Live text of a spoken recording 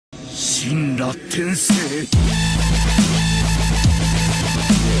神羅転生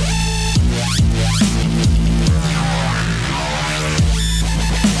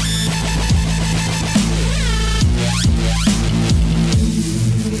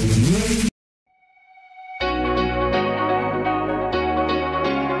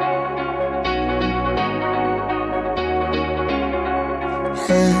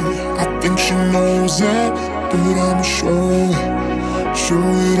Hey, I think she knows it, but I'ma show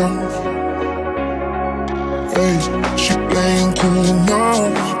it off. Hey, she playing cool now,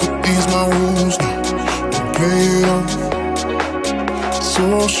 but these my rules now. Don't play it off. So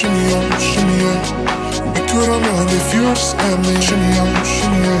shimmy on, shimmy yeah. We could have run if you just had me. Shimmy on,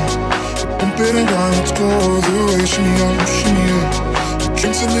 shimmy yeah. Bump it and grind, let's go the way. Shimmy on, shimmy yeah.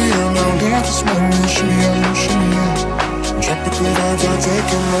 Drinks in the air now, life is moment. Shimmy on, shimmy yeah. Tropical vibes are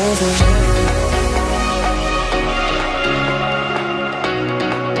taking over.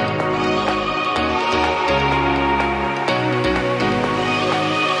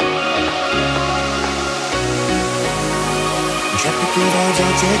 Tropical vibes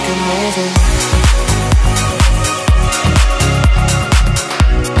are taking over.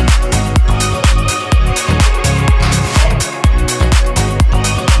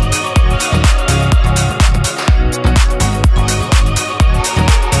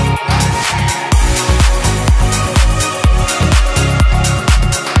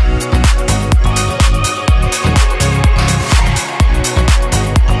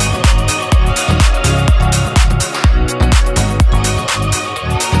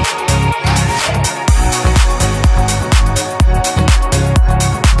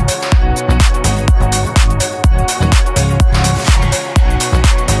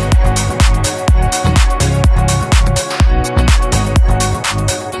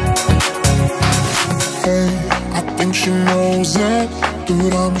 She knows it,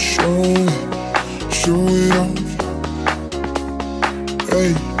 but I'ma show it off.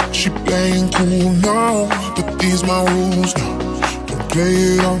 Hey, she playing cool now, but these my rules now. Don't play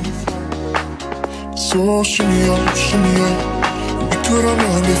it off. So shimmy on, shimmy yeah. We could've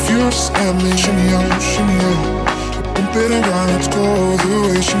run if you just had me. Shimmy on, shimmy yeah. Bump it and grind, let's go the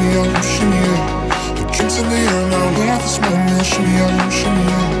way. Shimmy on, shimmy yeah. The drinks in the air now, life this moment. Shimmy on, shimmy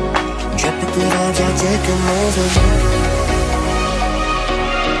yeah. Tropical vibes are taking over.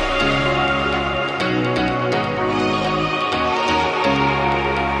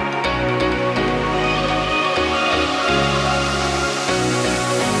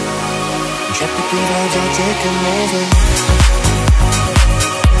 Tropical vibes are taking over.